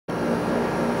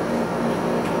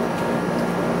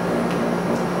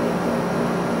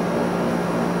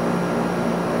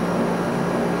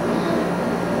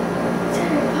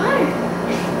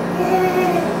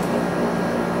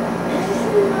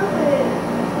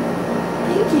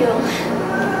you.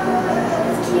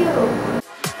 It's cute.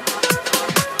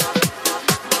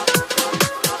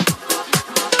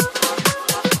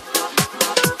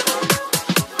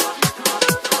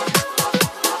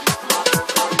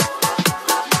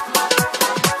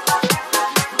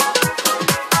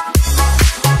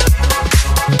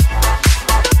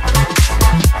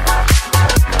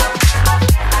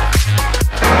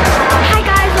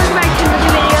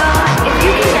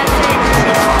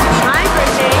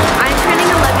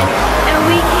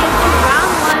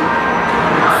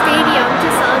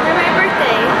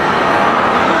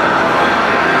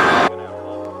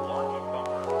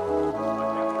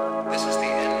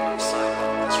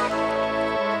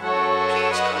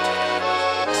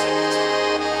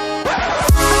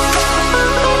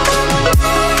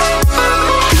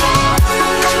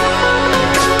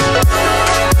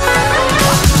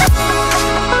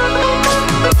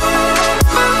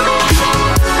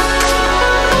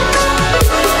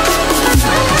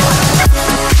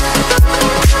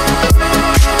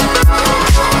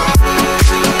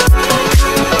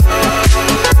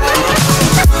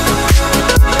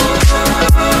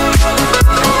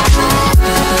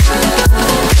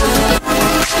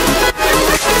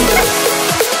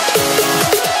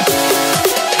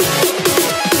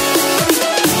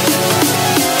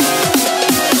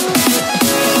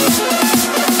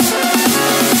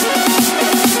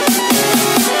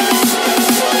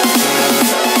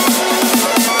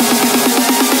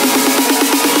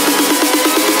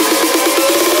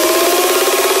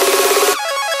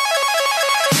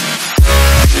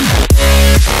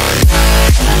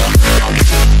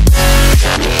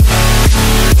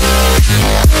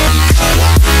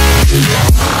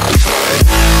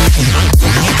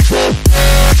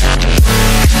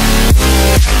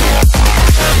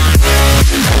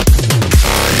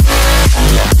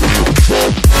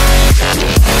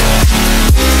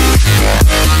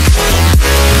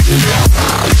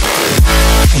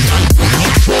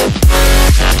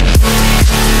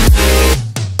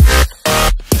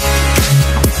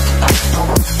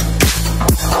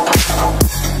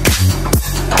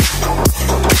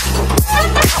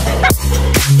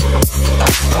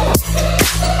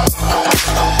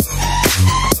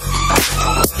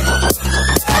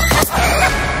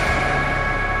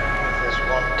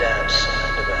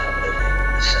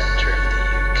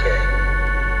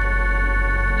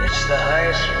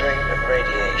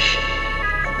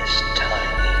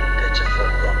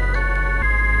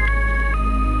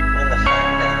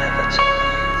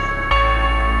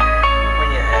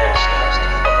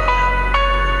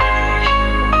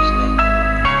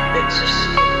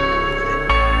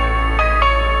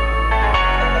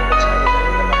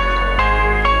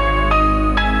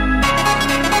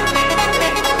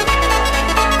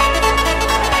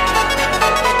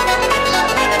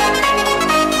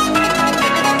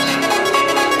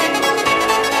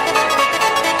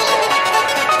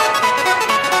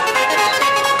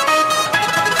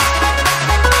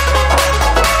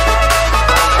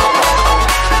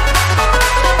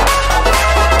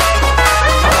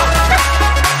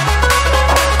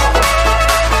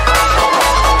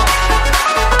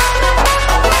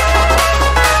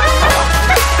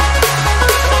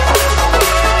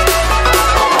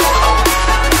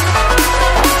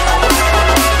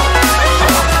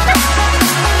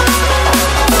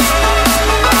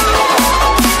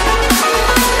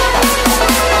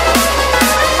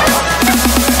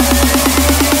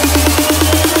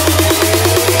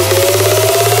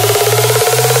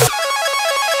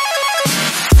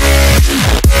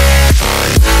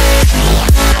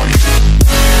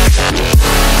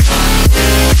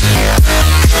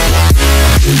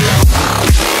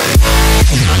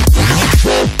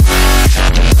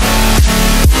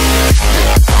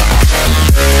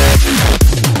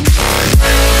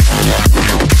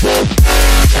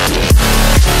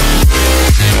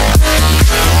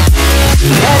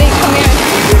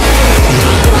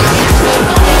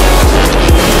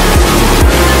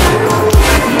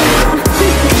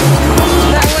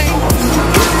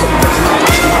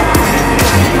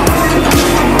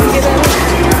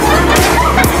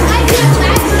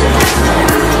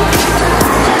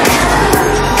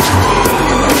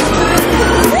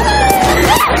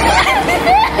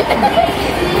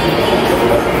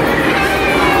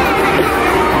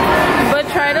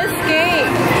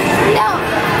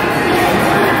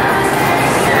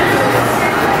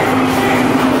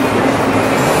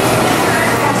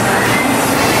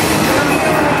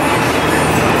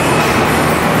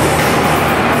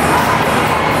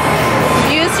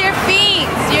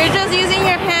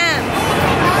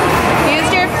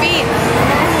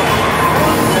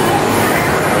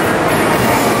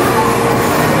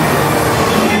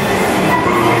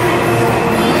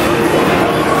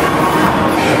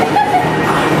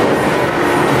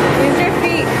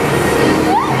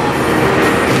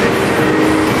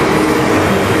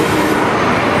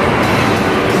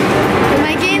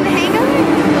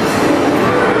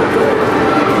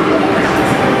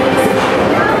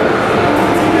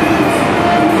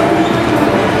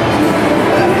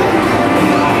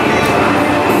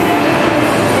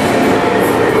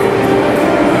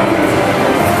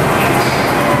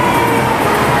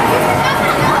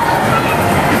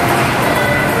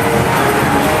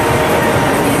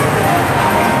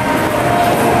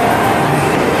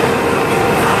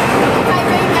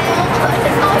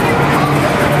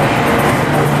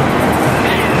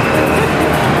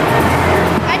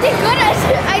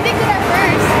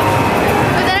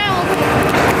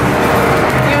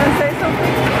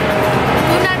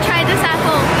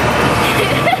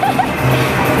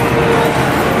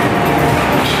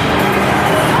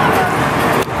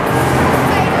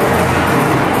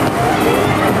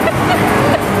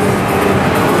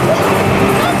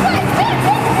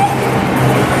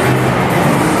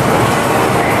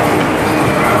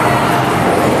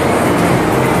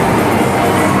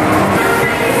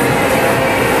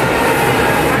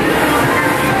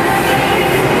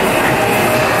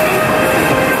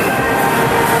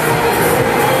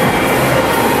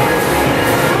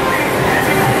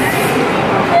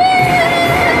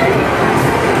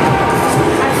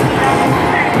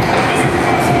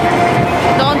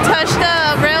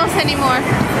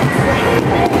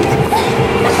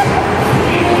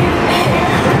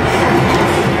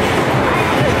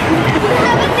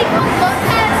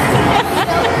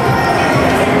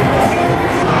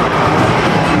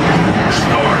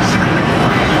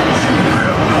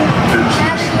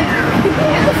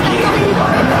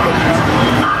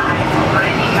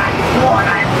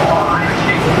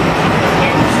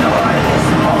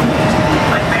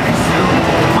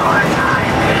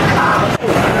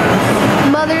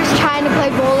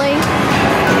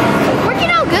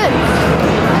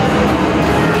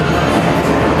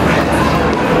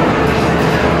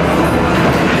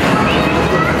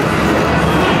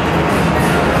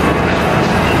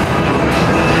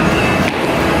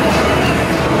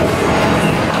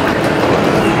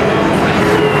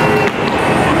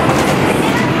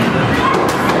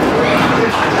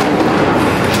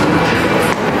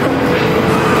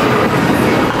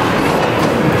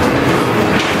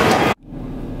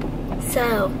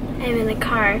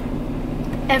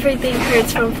 everything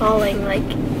hurts from falling. Like,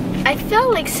 I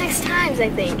fell like 6 times, I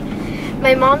think.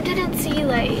 My mom didn't see,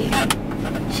 like,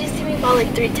 she's seen me fall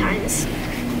like 3 times.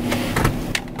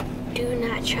 Do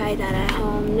not try that at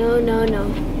home. No, no,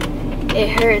 no. It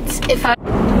hurts.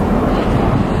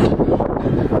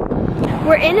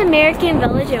 We're in American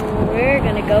Village and we're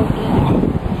gonna go eat.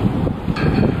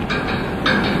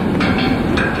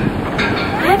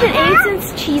 I haven't ate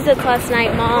since Cheez-Its last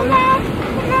night, Mom.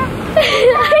 I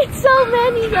ate so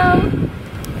many though.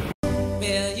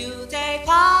 Will you take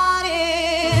part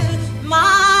in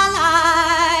my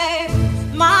life,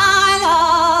 my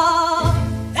love?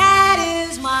 That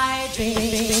is my dream.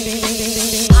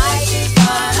 I just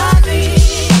got a dream.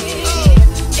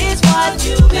 It's what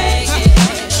you make it.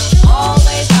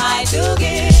 Always try to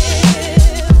give.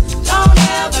 Don't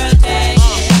ever take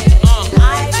it.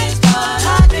 I just got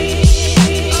a dream.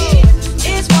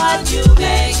 It's what you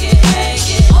make it.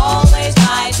 Always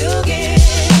try to give.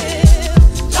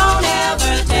 Don't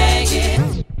ever take it.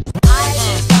 I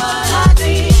just got a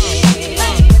dream.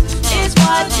 It's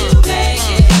what you make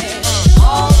it.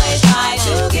 Always try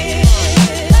to give.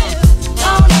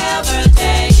 Don't ever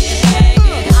take it.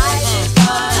 I just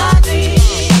got a dream.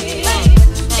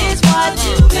 It's what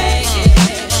you make it.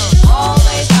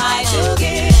 Always try to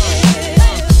give.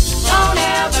 Don't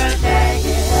ever take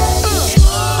it.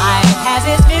 Life has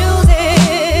its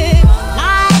music.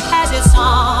 Life has its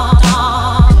song.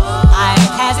 Life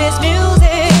has its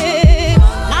music.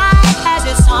 Life has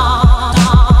its song.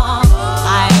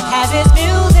 Life has its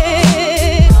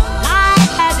music.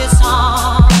 Life has its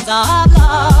songs of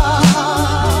love.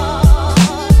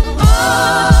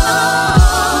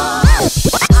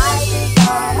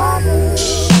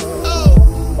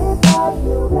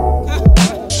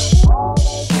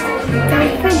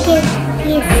 Don't forget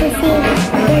to say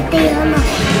birthday on the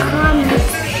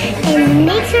comments and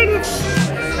make sure to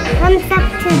thumbs up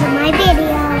to my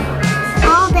video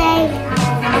all day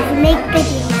to make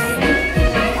videos.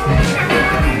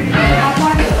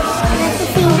 Let's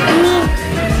see me.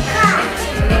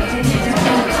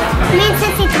 Me and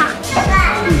Sissy talk.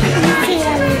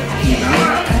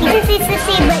 You can see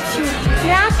Sissy, but she's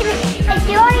not gonna. If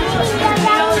you're eating your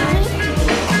daddy.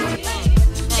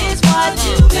 It's what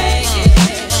you make it.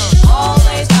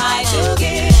 Always try to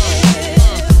give.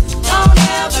 Don't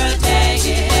ever take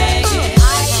it.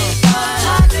 I just got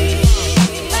a dream.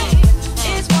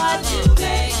 It's what you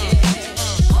make it.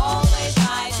 Always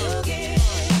try to give.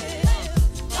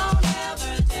 Don't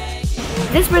ever take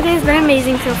it. This birthday has been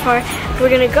amazing so far. We're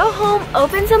gonna go home,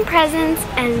 open some presents,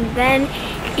 and then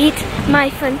eat my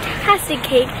fantastic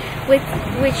cake, with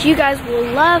which you guys will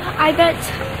love, I bet.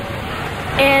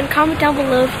 And comment down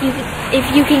below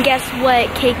if you can guess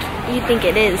what cake you think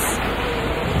it is.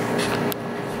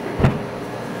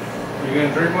 Are you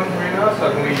gonna drink one right now, so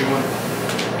I can leave you one?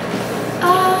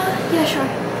 Yeah, sure.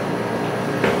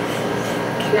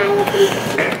 Can I look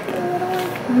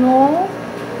at No.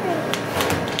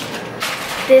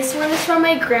 This one is from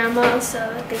my grandma, so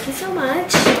thank you so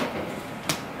much.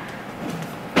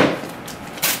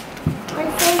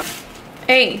 what's this?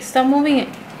 Hey, stop moving it.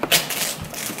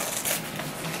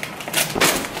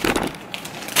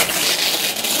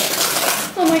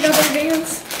 Oh my god, they're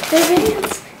Vans. They're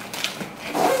Vans.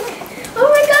 Oh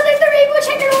my god, they're the rainbow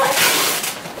checkered one.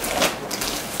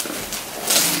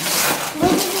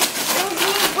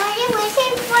 Were you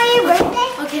waiting for your birthday?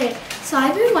 Okay, so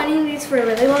I've been wanting these for a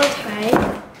really long time.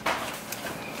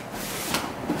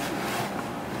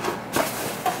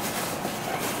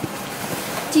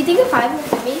 Do you think a 5 will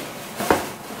fit me?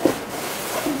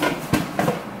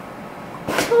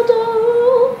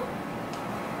 Hello.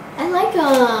 I like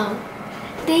them.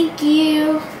 Thank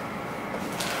you.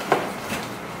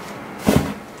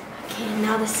 Okay,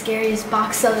 now the scariest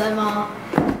box of them all.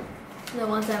 The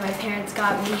ones that my parents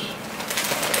got me.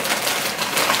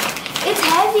 It's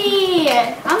heavy.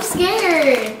 I'm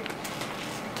scared.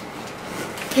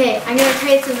 Okay, I'm gonna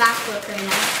pray it's a MacBook right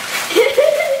now.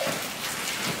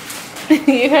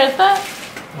 You heard that?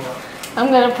 I'm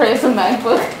gonna praise a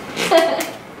MacBook.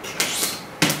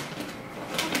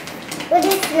 But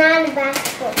it's not a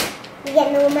MacBook. You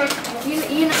get no MacBook.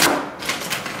 You know.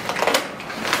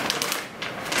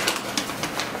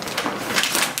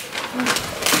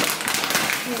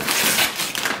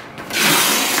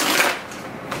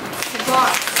 The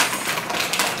box.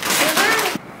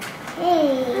 Hey.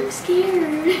 I'm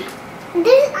scared.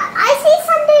 I see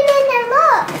something in there.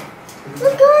 Look.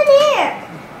 Look over there.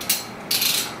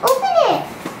 Open it.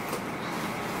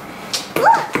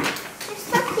 Look. There's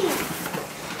something.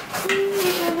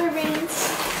 Rubber bands.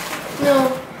 No.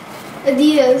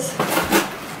 Adidas.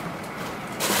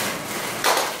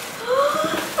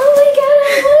 Oh my god, I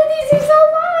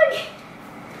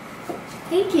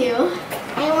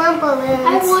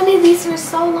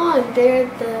they're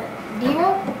the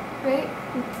D-rope, right?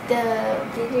 The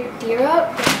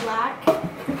D-rope, the black.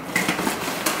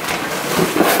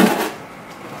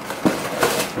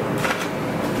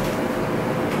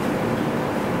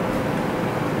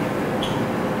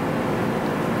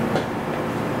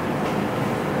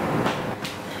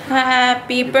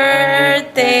 Happy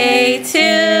birthday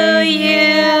to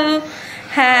you.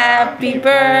 Happy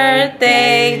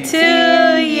birthday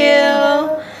to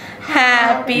you.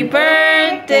 Happy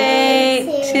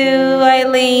birthday to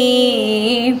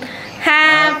Aileen.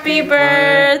 Happy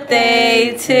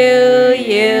birthday to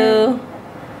you.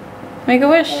 Make a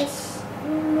wish.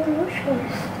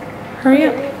 Hurry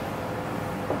up.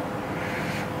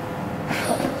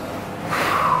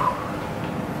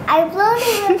 I blow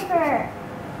the river.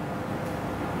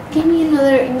 Give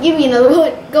me another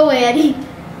one. Go away, Eddie.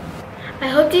 I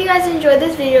hope you guys enjoyed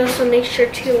this video, so make sure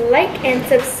to like and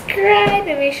subscribe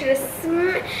and make sure to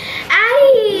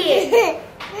Addie!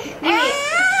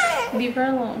 Leave her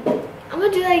alone. I'm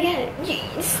gonna do that again.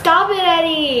 Stop it,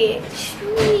 Eddie. She's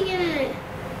doing it.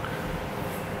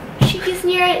 She gets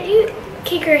near it. You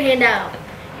kick her hand out.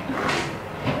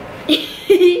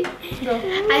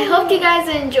 I hope you guys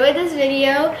enjoyed this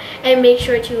video and make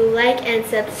sure to like and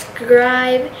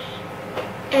subscribe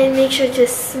and make sure to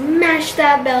smash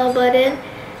that bell button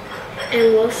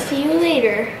and we'll see you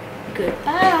later.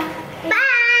 Goodbye.